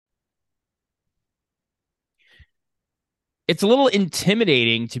it's a little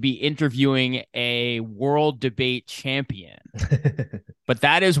intimidating to be interviewing a world debate champion, but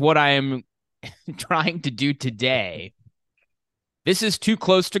that is what I am trying to do today. This is Too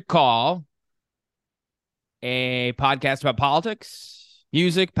Close to Call, a podcast about politics,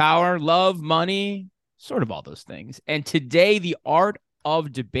 music, power, love, money, sort of all those things. And today, the art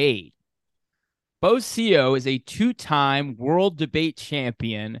of debate. Bo Sio is a two-time world debate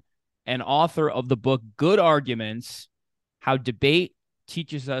champion and author of the book Good Arguments: How Debate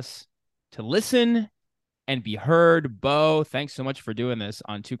Teaches Us to Listen and Be Heard. Bo, thanks so much for doing this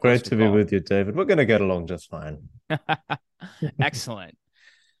on Too Close Great to to be Call. with you, David. We're going to get along just fine. Excellent.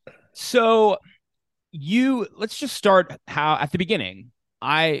 So let's just start how at the beginning.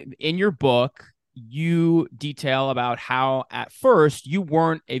 In your book, you detail about how at first you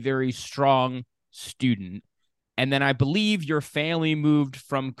weren't a very strong student. And then I believe your family moved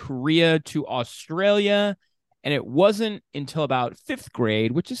from Korea to Australia. And it wasn't until about fifth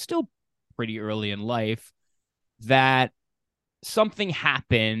grade, which is still pretty early in life, that something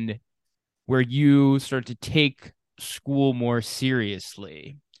happened where you started to take school more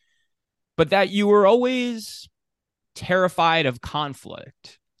seriously, but that you were always terrified of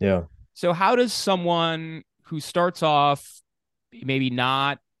conflict. Yeah. So, how does someone who starts off maybe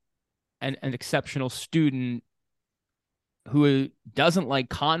not an exceptional student who doesn't like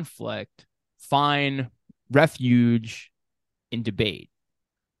conflict find refuge in debate?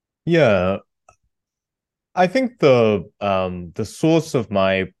 Yeah. I think the source of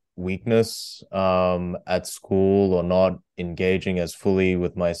my weakness at school or not engaging as fully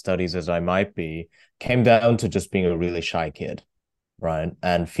with my studies as I might be came down to just being a really shy kid, right?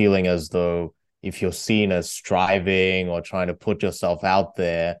 And feeling as though if you're seen as striving or trying to put yourself out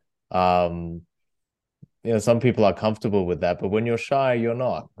there, um, some people are comfortable with that, but when you're shy, you're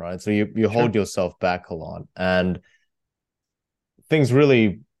not, right? So you Sure. hold yourself back a lot. And things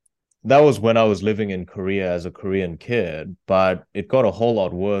really that was when I was living in Korea as a Korean kid, but it got a whole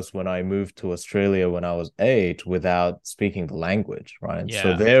lot worse when I moved to Australia when I was 8 without speaking the language, right? So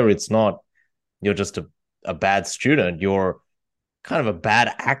Yeah. there it's not you're just a bad student, you're kind of a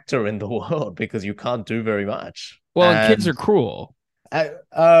bad actor in the world because you can't do very much. Well, and kids are And cruel. uh,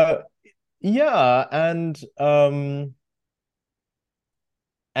 uh yeah, and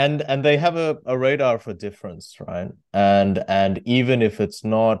they have a radar for difference, right? And even if it's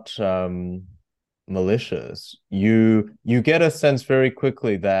not malicious, you get a sense very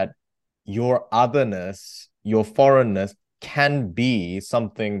quickly that your otherness, your foreignness can be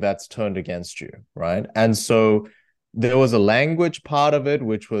something that's turned against you, right? And so there was a language part of it,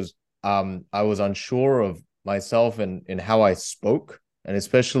 which was I was unsure of myself and in how I spoke, and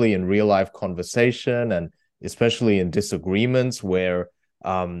especially in real life conversation, and especially in disagreements where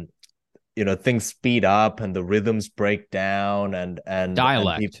um things speed up and the rhythms break down and people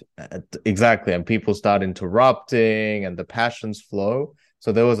Dialect. exactly, and people start interrupting and the passions flow.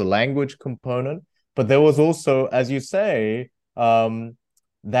 So there was a language component, but there was also, as you say,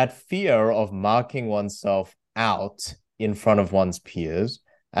 that fear of marking oneself out in front of one's peers,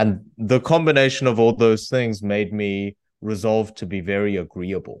 and the combination of all those things made me resolve to be very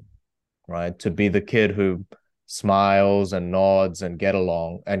agreeable, right? To be the kid who smiles and nods and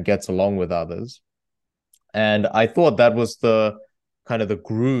gets along with others. And I thought that was the kind of the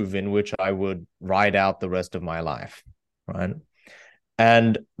groove in which I would ride out the rest of my life, right?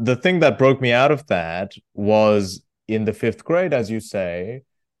 And the thing that broke me out of that was in the fifth grade, as you say,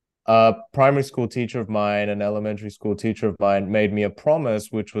 a primary school teacher of mine, an elementary school teacher of mine made me a promise,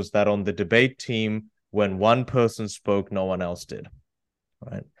 which was that on the debate team, when one person spoke, no one else did,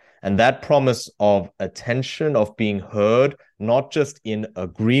 right? And that promise of attention, of being heard, not just in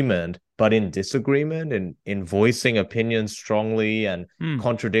agreement, but in disagreement, in voicing opinions strongly and Hmm.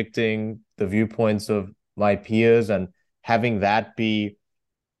 contradicting the viewpoints of my peers, and having that be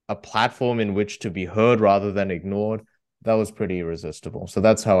a platform in which to be heard rather than ignored, that was pretty irresistible. So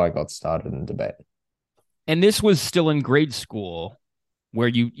that's how I got started in debate. And this was still in grade school where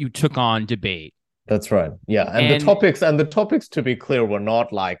you took on debate. That's right. Yeah. And the And topics and the topics, to be clear, were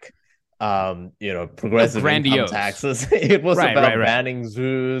not like progressive income grandiose. taxes. It was Right, right, about right. banning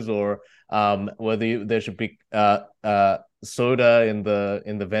zoos, or whether there should be soda in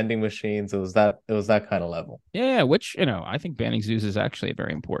the vending machines. It was that kind of level. Yeah, which, I think banning zoos is actually a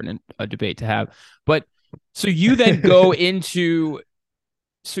very important debate to have. But so you then go into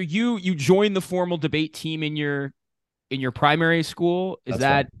so you join the formal debate team in your primary school. Is That's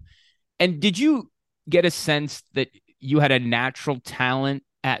right. that and did you get a sense that you had a natural talent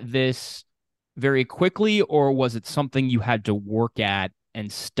at this very quickly, or was it something you had to work at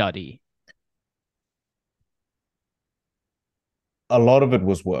and study? a lot of it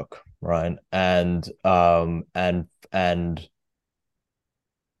was work, right? And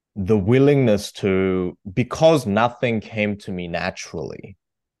the willingness to, because nothing came to me naturally,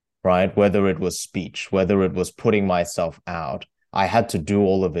 right? Whether it was speech, whether it was putting myself out, I had to do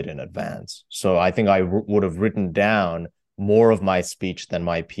all of it in advance. So I think I would have written down more of my speech than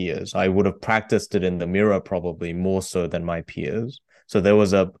my peers. I would have practiced it in the mirror probably more so than my peers. So there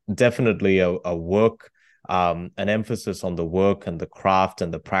was definitely a work, an emphasis on the work and the craft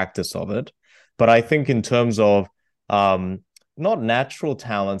and the practice of it. But I think in terms of not natural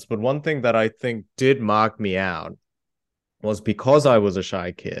talents, but one thing that I think did mark me out was because I was a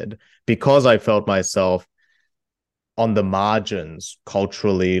shy kid, because I felt myself on the margins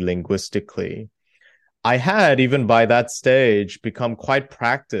culturally, linguistically. I had, even by that stage, become quite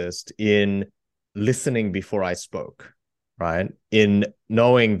practiced in listening before I spoke, right? In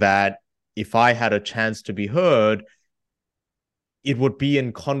knowing that if I had a chance to be heard, it would be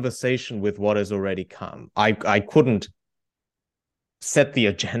in conversation with what has already come. I couldn't set the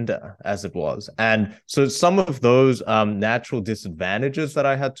agenda as it was. And so some of those natural disadvantages that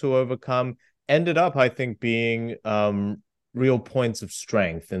I had to overcome ended up, I think, being real points of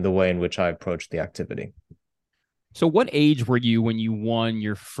strength in the way in which I approached the activity. So what age were you when you won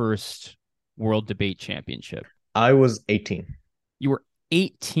your first World Debate Championship? I was 18. You were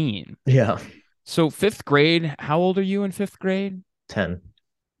 18. Yeah. So fifth grade, how old are you in fifth grade? 10.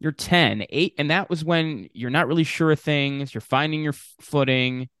 You're 10, 8, and that was when you're not really sure of things, you're finding your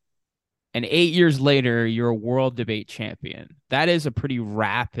footing, and 8 years later, you're a world debate champion. That is a pretty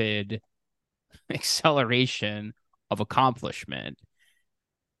rapid acceleration of accomplishment.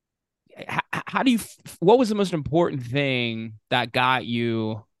 How do you, what was the most important thing that got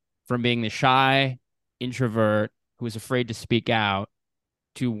you from being the shy introvert who was afraid to speak out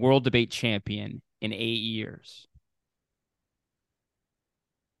to world debate champion in 8 years?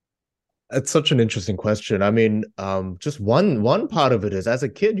 It's such an interesting question. I mean, just one part of it is as a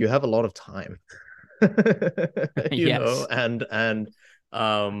kid, you have a lot of time. Yes. And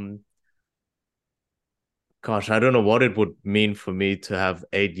um gosh, I don't know what it would mean for me to have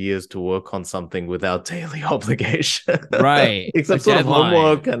 8 years to work on something without daily obligation. Right. A Except sort of deadline.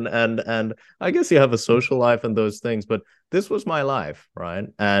 homework and I guess you have a social life and those things, but this was my life, right?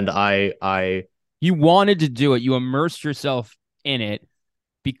 And I You wanted to do it. You immersed yourself in it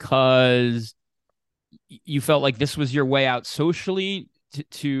because you felt like this was your way out socially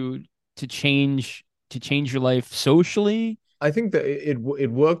to change your life socially. I think that it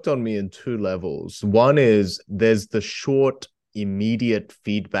worked on me in two levels. One is there's the short, immediate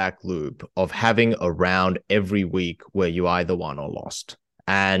feedback loop of having a round every week where you either won or lost.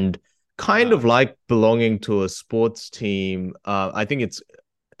 And kind of like belonging to a sports team. I think it's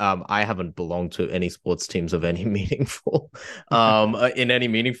I haven't belonged to any sports teams of any meaningful in any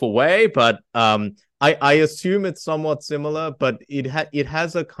meaningful way, but I assume it's somewhat similar, but it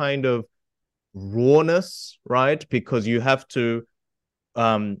has a kind of rawness, right? Because you have to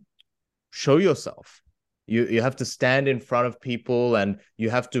um, show yourself. You have to stand in front of people and you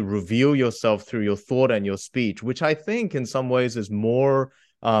have to reveal yourself through your thought and your speech, which I think in some ways is more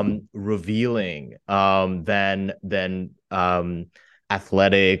revealing than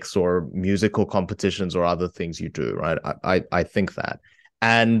athletics or musical competitions or other things you do, right? I think that.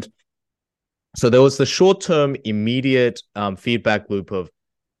 And so there was the short-term immediate feedback loop of,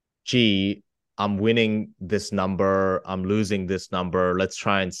 gee, I'm winning this number, I'm losing this number. Let's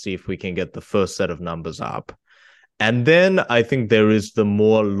try and see if we can get the first set of numbers up. And then I think there is the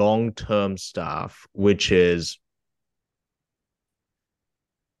more long-term stuff, which is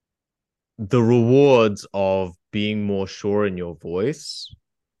the rewards of being more sure in your voice,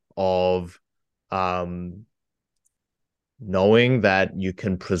 of knowing that you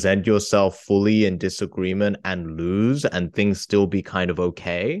can present yourself fully in disagreement and lose and things still be kind of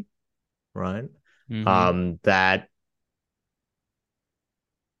okay, right? That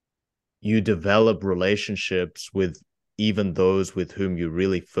you develop relationships with even those with whom you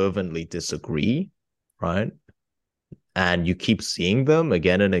really fervently disagree, right? And you keep seeing them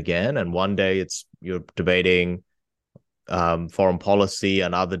again and again. And one day you're debating foreign policy,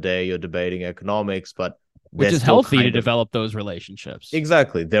 another day you're debating economics, but Which they're is still healthy to kind of develop those relationships.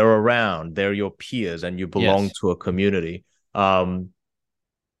 exactly, they're around, they're your peers, and you belong Yes. to a community.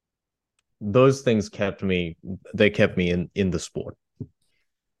 Those things kept me in the sport.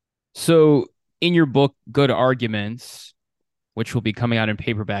 So in your book, Good Arguments, which will be coming out in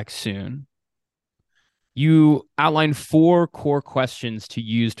paperback soon, you outline 4 core questions to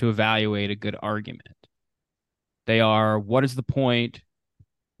use to evaluate a good argument. They are: what is the point?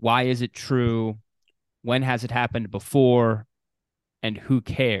 Why is it true? When has it happened before? and who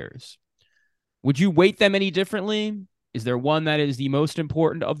cares. Would you weight them any differently? Is there one that is the most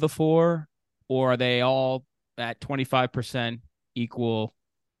important of the four, or are they all at 25% equal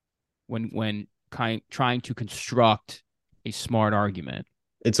when trying to construct a smart argument?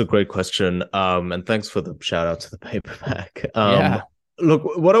 It's a great question. And thanks for the shout out to the paperback. Yeah.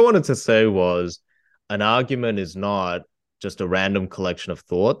 Look, what I wanted to say was an argument is not just a random collection of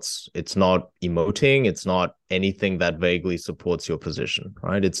thoughts. It's not emoting. It's not anything that vaguely supports your position,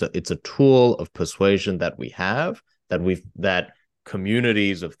 right? It's a tool of persuasion that we have that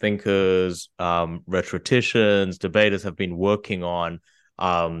communities of thinkers, rhetoricians, debaters have been working on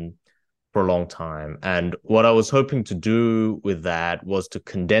for a long time. And what I was hoping to do with that was to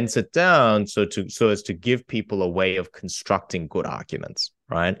condense it down so as to give people a way of constructing good arguments,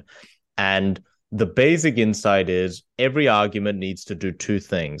 right? And the basic insight is every argument needs to do two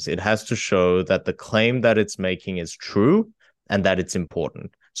things. It has to show that the claim that it's making is true and that it's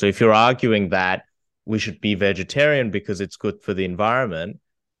important. So if you're arguing that we should be vegetarian because it's good for the environment,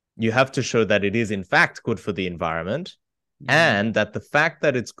 you have to show that it is in fact good for the environment, and that the fact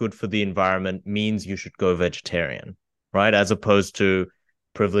that it's good for the environment means you should go vegetarian, right? As opposed to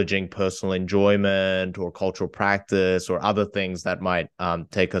privileging personal enjoyment or cultural practice or other things that might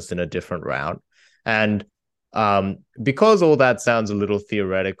take us in a different route. And because all that sounds a little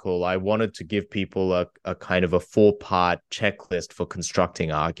theoretical, I wanted to give people a kind of a 4-part checklist for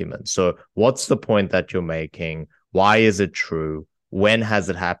constructing arguments. So what's the point that you're making? Why is it true? When has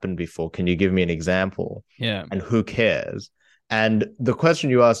it happened before? Can you give me an example? Yeah. And who cares? And the question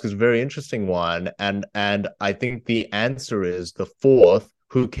you ask is a very interesting one. And I think the answer is the fourth,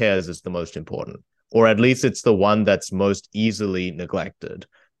 who cares, is the most important. Or at least it's the one that's most easily neglected.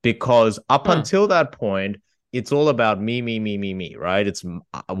 Because up until that point, it's all about me, right? It's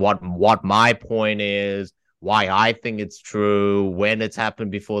what my point is, why I think it's true, when it's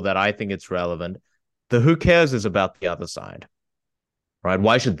happened before that I think it's relevant. The who cares is about the other side, right?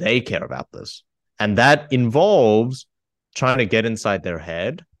 Why should they care about this? And that involves trying to get inside their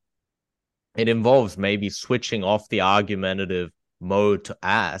head. It involves maybe switching off the argumentative mode to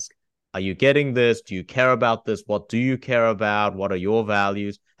ask, are you getting this? Do you care about this? What do you care about? What are your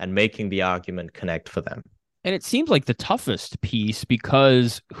values? And making the argument connect for them. And it seems like the toughest piece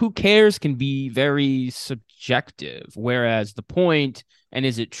because who cares can be very subjective, whereas the point and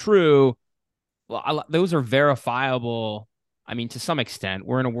is it true? Well, those are verifiable. I mean, to some extent,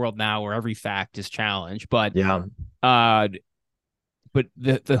 we're in a world now where every fact is challenged, but yeah. But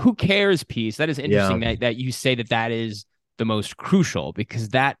the who cares piece, that is interesting that you say that is the most crucial, because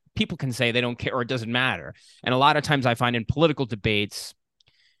that people can say they don't care or it doesn't matter. And a lot of times I find in political debates,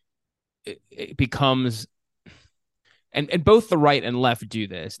 it becomes, and both the right and left do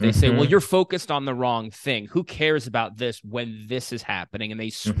this. They say, well, you're focused on the wrong thing. Who cares about this when this is happening? And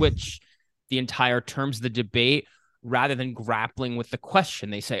they switch the entire terms of the debate rather than grappling with the question.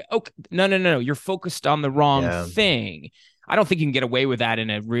 They say, okay, no, you're focused on the wrong thing. I don't think you can get away with that in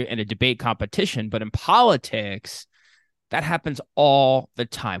a debate competition, but in politics, that happens all the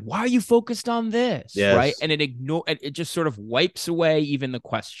time. Why are you focused on this? Yes. Right? And it just sort of wipes away even the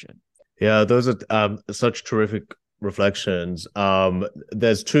question. Yeah, those are such terrific reflections.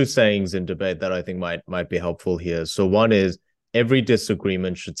 There's two sayings in debate that I think might be helpful here. So one is every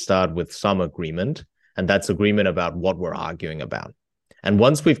disagreement should start with some agreement, and that's agreement about what we're arguing about. And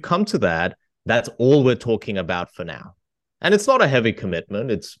once we've come to that, that's all we're talking about for now. And it's not a heavy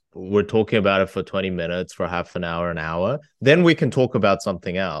commitment. We're talking about it for 20 minutes, for half an hour, an hour. Then we can talk about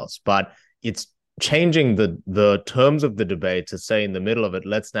something else. But it's changing the terms of the debate to say in the middle of it,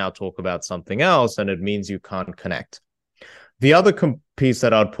 let's now talk about something else. And it means you can't connect. The other piece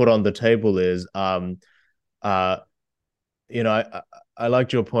that I'd put on the table is, I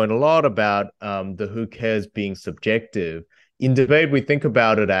liked your point a lot about the who cares being subjective. In debate, we think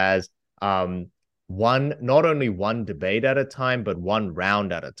about it as not only one debate at a time, but one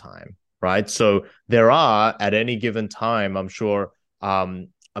round at a time, right? So there are, at any given time, I'm sure, 1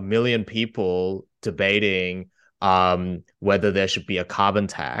 million people debating whether there should be a carbon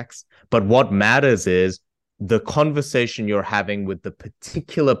tax. But what matters is the conversation you're having with the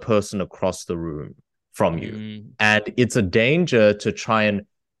particular person across the room from you. And it's a danger to try and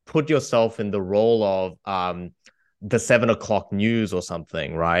put yourself in the role of the 7 o'clock news or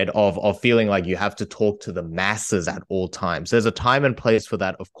something, right? Of feeling like you have to talk to the masses at all times. There's a time and place for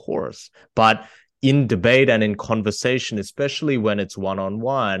that, of course. But in debate and in conversation, especially when it's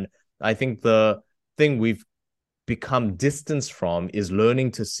one-on-one, I think the thing we've become distanced from is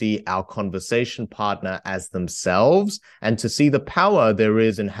learning to see our conversation partner as themselves and to see the power there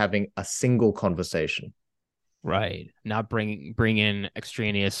is in having a single conversation. Right. Not bring in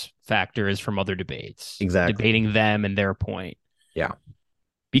extraneous factors from other debates, Exactly. debating them and their point. Yeah.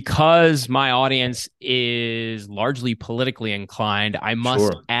 Because my audience is largely politically inclined, I must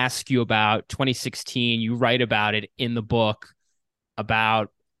Sure. ask you about 2016. You write about it in the book about,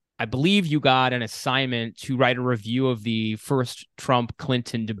 I believe you got an assignment to write a review of the first Trump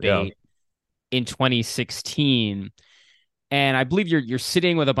Clinton Yeah. debate in 2016. And I believe you're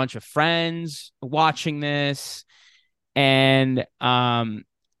sitting with a bunch of friends watching this, and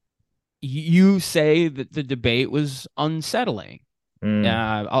you say that the debate was unsettling.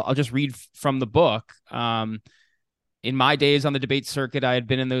 Mm. I'll just read from the book. In my days on the debate circuit, I had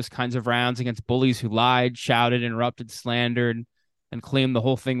been in those kinds of rounds against bullies who lied, shouted, interrupted, slandered, and claimed the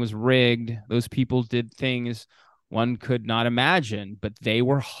whole thing was rigged. Those people did things one could not imagine, but they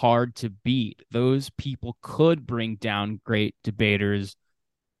were hard to beat. Those people could bring down great debaters.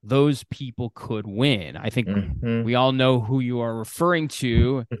 Those people could win. I think Hmm. we all know who you are referring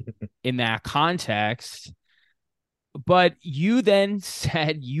to in that context. But you then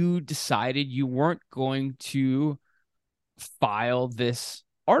said you decided you weren't going to file this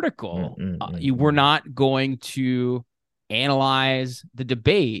article. You were Mm-mm-mm-mm. not going to analyze the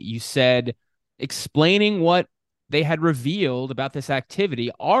debate. You said explaining what they had revealed about this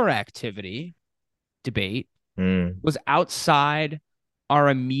activity, our activity, debate, Mm. was outside our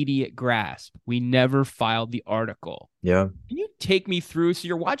immediate grasp. We never filed the article. Yeah. Can you take me through? So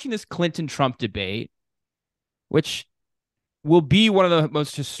you're watching this Clinton Trump debate, which will be one of the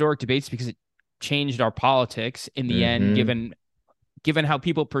most historic debates because it changed our politics in the end, Hmm. given how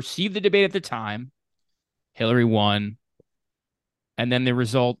people perceived the debate at the time. Hillary won, and then the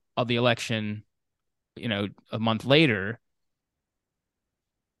result of the election, a month later,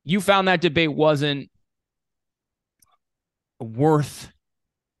 you found that debate wasn't worth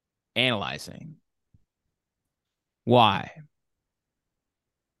analyzing. Why?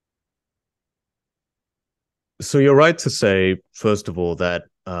 So you're right to say, first of all, that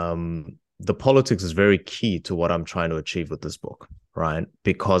the politics is very key to what I'm trying to achieve with this book, right?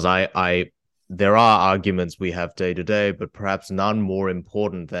 Because there are arguments we have day to day, but perhaps none more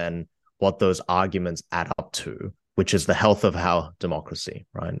important than what those arguments add up to, which is the health of our democracy,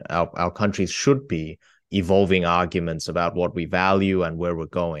 right? Our countries should be evolving arguments about what we value and where we're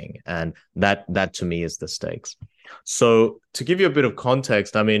going, and that to me is the stakes. So to give you a bit of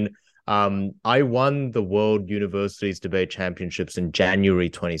context, I mean, I won the World Universities Debate Championships in January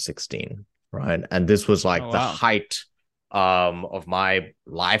 2016, right? And this was Oh, like the wow. height of my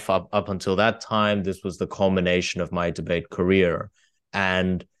life up until that time. This was the culmination of my debate career.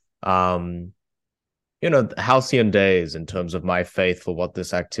 And, um, halcyon days in terms of my faith for what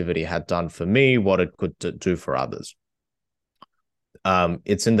this activity had done for me, what it could do for others.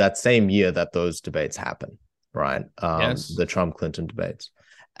 It's in that same year that those debates happen, right? Yes. The Trump Clinton debates.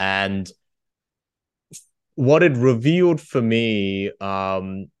 And what it revealed for me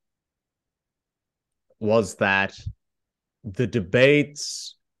was that the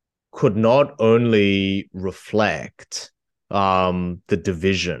debates could not only reflect the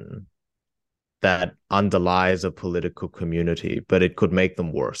division that underlies a political community, but it could make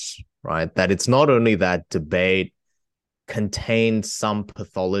them worse, right? That it's not only that debate contained some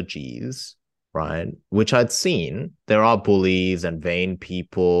pathologies, right? Which I'd seen. There are bullies and vain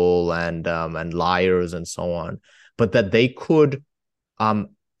people and liars and so on, but that they could um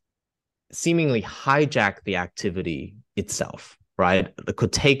seemingly hijack the activity itself, right? It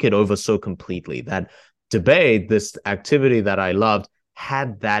could take it over so completely that debate, this activity that I loved,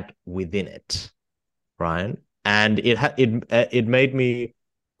 had that within it, right? And it made me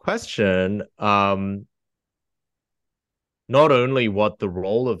question not only what the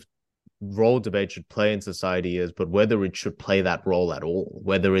role debate should play in society is, but whether it should play that role at all,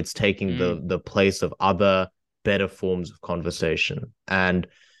 whether it's taking Mm. the place of other better forms of conversation. And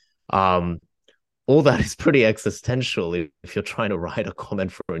um, all that is pretty existential if you're trying to write a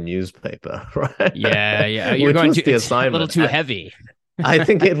comment for a newspaper, Yeah, yeah. right? You're Which going was to, the it's a little assignment. too heavy. I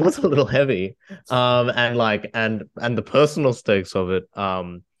think it was a little heavy. And the personal stakes of it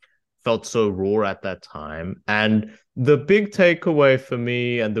felt so raw at that time. And the big takeaway for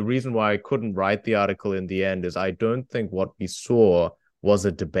me, and the reason why I couldn't write the article in the end, is I don't think what we saw was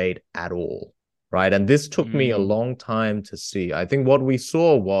a debate at all. Right. And this took me a Mm. long time to see. I think what we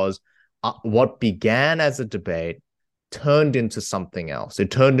saw was what began as a debate turned into something else.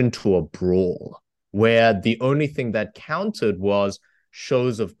 It turned into a brawl where the only thing that counted was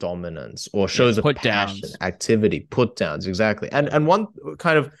shows of dominance or Yeah, shows of put passion, downs. activity, put downs, exactly. And one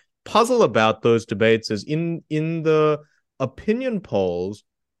kind of puzzle about those debates is in the opinion polls,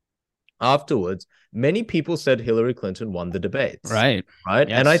 afterwards, many people said Hillary Clinton won the debates, Right. right?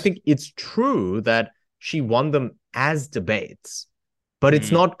 And I Yes. think it's true that she won them as debates, but it's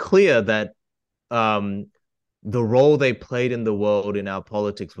Mhm. not clear that um, the role they played in the world in our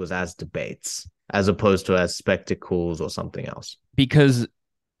politics was as debates, as opposed to as spectacles or something else. Because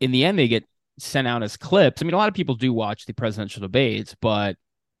in the end, they get sent out as clips. I mean, a lot of people do watch the presidential debates, but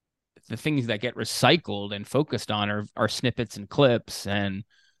the things that get recycled and focused on are snippets and clips. And,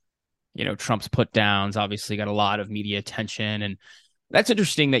 Trump's put downs obviously got a lot of media attention. And that's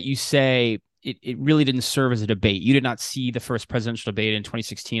interesting that you say it really didn't serve as a debate. You did not see the first presidential debate in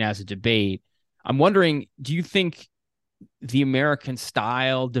 2016 as a debate. I'm wondering, do you think the American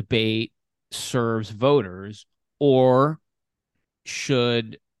style debate serves voters, or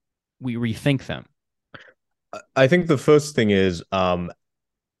should we rethink them? I think the first thing is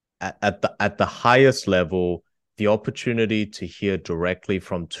at the highest level, the opportunity to hear directly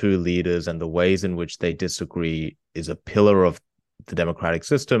from two leaders and the ways in which they disagree is a pillar of the democratic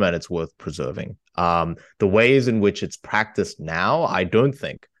system, and it's worth preserving. The ways in which it's practiced now, I don't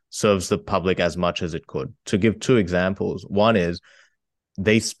think serves the public as much as it could. To give two examples, one is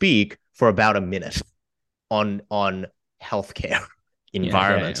they speak for about a minute on healthcare, Yeah, right.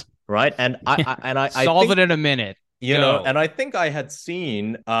 environment, right? And I Solve think it in a minute. Go. and I think I had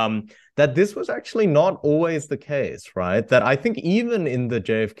seen that this was actually not always the case, right? That I think even in the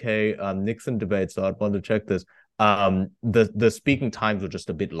JFK Nixon debate, so I'd want to check this, the speaking times were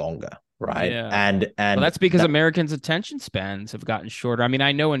just a bit longer, right? Yeah. Well, And that's because that, Americans' attention spans have gotten shorter. I mean,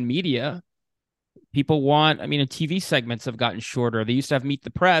 I know in media, people want, I mean, in TV segments have gotten shorter. They used to have Meet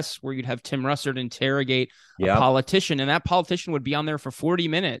the Press, where you'd have Tim Russert interrogate a yeah, politician, and that politician would be on there for 40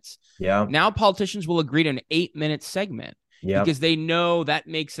 minutes. yeah, Now politicians will agree to an 8-minute segment yeah, because they know that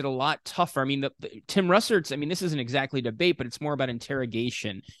makes it a lot tougher. I mean, Tim Russert's, I mean, this isn't exactly debate, but it's more about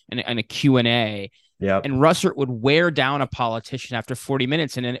interrogation and a Q&A. yeah, And Russert would wear down a politician after 40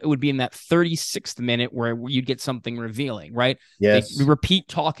 minutes. And then it would be in that 36th minute where you'd get something revealing, right? They yes, repeat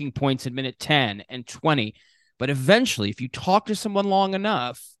talking points in minute 10 and 20. But eventually, if you talk to someone long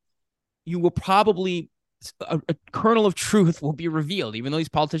enough, you will probably, a kernel of truth will be revealed, even though these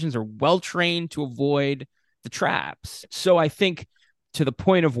politicians are well trained to avoid the traps. So I think, to the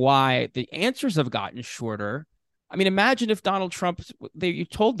point of why the answers have gotten shorter, I mean, imagine if Donald Trump, you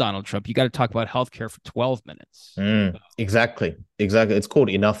told Donald Trump, you got to talk about healthcare for 12 minutes. exactly, exactly. It's called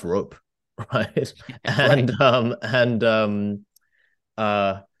enough rope, right? Right. And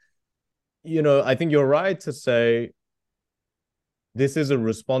uh, I think you're right to say this is a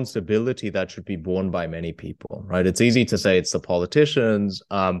responsibility that should be borne by many people, right? It's easy to say it's the politicians,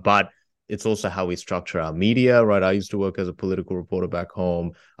 but it's also how we structure our media, right? I used to work as a political reporter back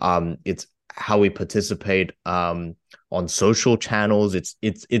home. It's how we participate on social channels.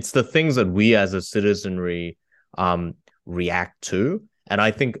 It's the things that we as a citizenry react to. And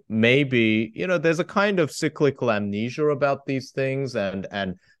I think maybe, there's a kind of cyclical amnesia about these things,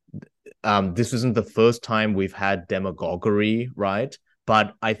 and this isn't the first time we've had demagoguery, right?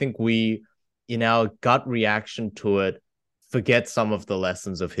 But I think we, in our gut reaction to it, forget some of the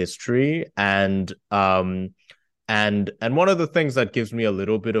lessons of history. And one of the things that gives me a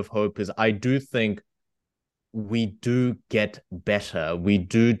little bit of hope is I do think we do get better. We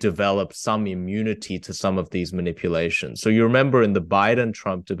do develop some immunity to some of these manipulations. So you remember in the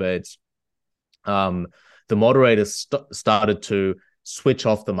Biden-Trump debates, the moderators started to switch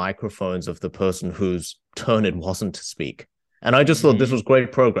off the microphones of the person whose turn it wasn't to speak. And I just thought this was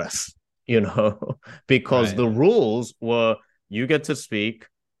great progress, because Right. the rules were you get to speak,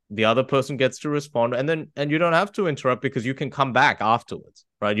 the other person gets to respond, and you don't have to interrupt because you can come back afterwards,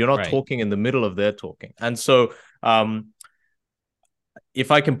 right? You're not Right. talking in the middle of their talking. And so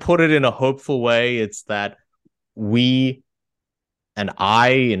if I can put it in a hopeful way, it's that we and I,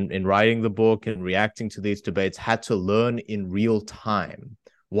 in writing the book and reacting to these debates, had to learn in real time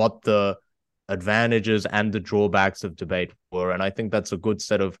what the advantages and the drawbacks of debate were. And I think that's a good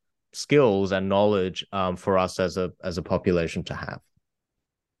set of skills and knowledge for us as a population to have.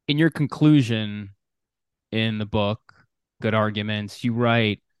 In your conclusion in the book, Good Arguments, you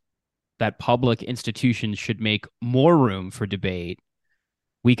write that public institutions should make more room for debate.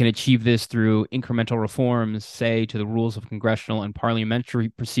 We can achieve this through incremental reforms, say, to the rules of congressional and parliamentary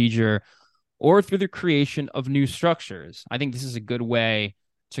procedure, or through the creation of new structures. I think this is a good way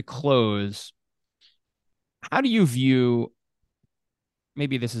to close. How do you view,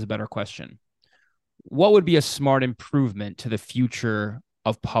 maybe this is a better question, what would be a smart improvement to the future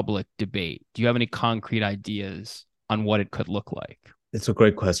of public debate? Do you have any concrete ideas on what it could look like? It's a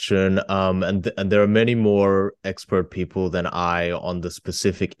great question. And there are many more expert people than I on the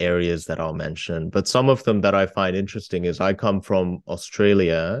specific areas that I'll mention. But some of them that I find interesting is I come from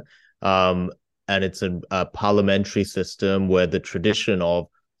Australia, and it's a parliamentary system where the tradition of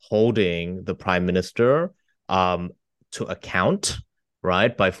holding the prime minister to account,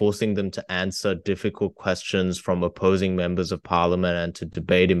 right, by forcing them to answer difficult questions from opposing members of parliament and to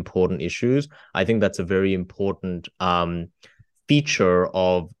debate important issues. I think that's a very important feature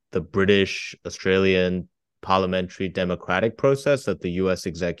of the British Australian parliamentary democratic process that the US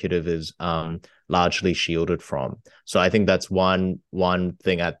executive is largely shielded from. So I think that's one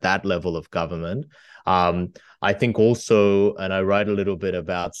thing at that level of government. I think also, and I write a little bit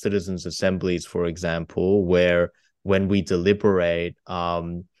about citizens' assemblies, for example, where when we deliberate,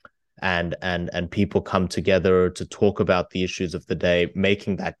 and people come together to talk about the issues of the day,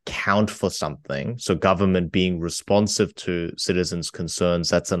 making that count for something. So government being responsive to citizens' concerns,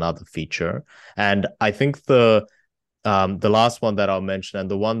 that's another feature. And I think the last one that I'll mention, and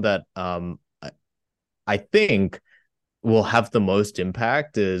the one that I think will have the most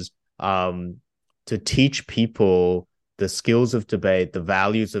impact, is to teach people the skills of debate, the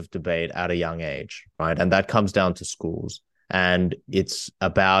values of debate at a young age, right? And that comes down to schools. And it's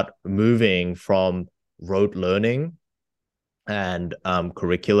about moving from rote learning and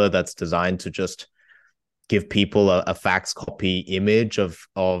curricula that's designed to just give people a fax copy image of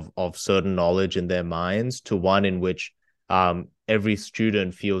certain knowledge in their minds, to one in which every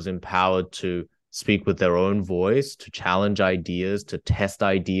student feels empowered to speak with their own voice, to challenge ideas, to test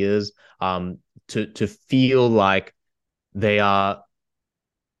ideas, to feel like they are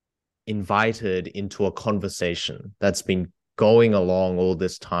invited into a conversation that's been going along all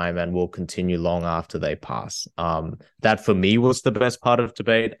this time and will continue long after they pass. That for me was the best part of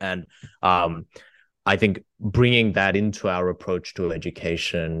debate. And I think bringing that into our approach to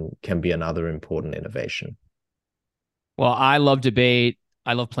education can be another important innovation. Well, I love debate.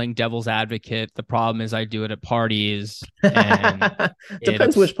 I love playing devil's advocate. The problem is I do it at parties, and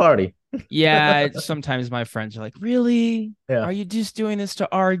Depends which party. yeah, sometimes my friends are like, "Really? Yeah. Are you just doing this to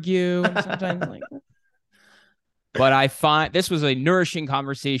argue?" And sometimes like, but I find this was a nourishing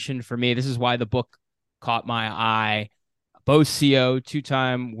conversation for me. This is why the book caught my eye. Bo Sio,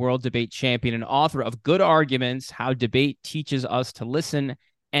 two-time world debate champion and author of Good Arguments: How Debate Teaches Us to Listen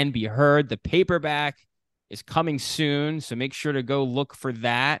and Be Heard. The paperback is coming soon, so make sure to go look for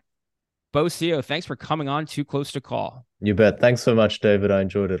that. Bo Sio, thanks for coming on Too Close to Call. You bet. Thanks so much, David. I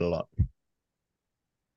enjoyed it a lot.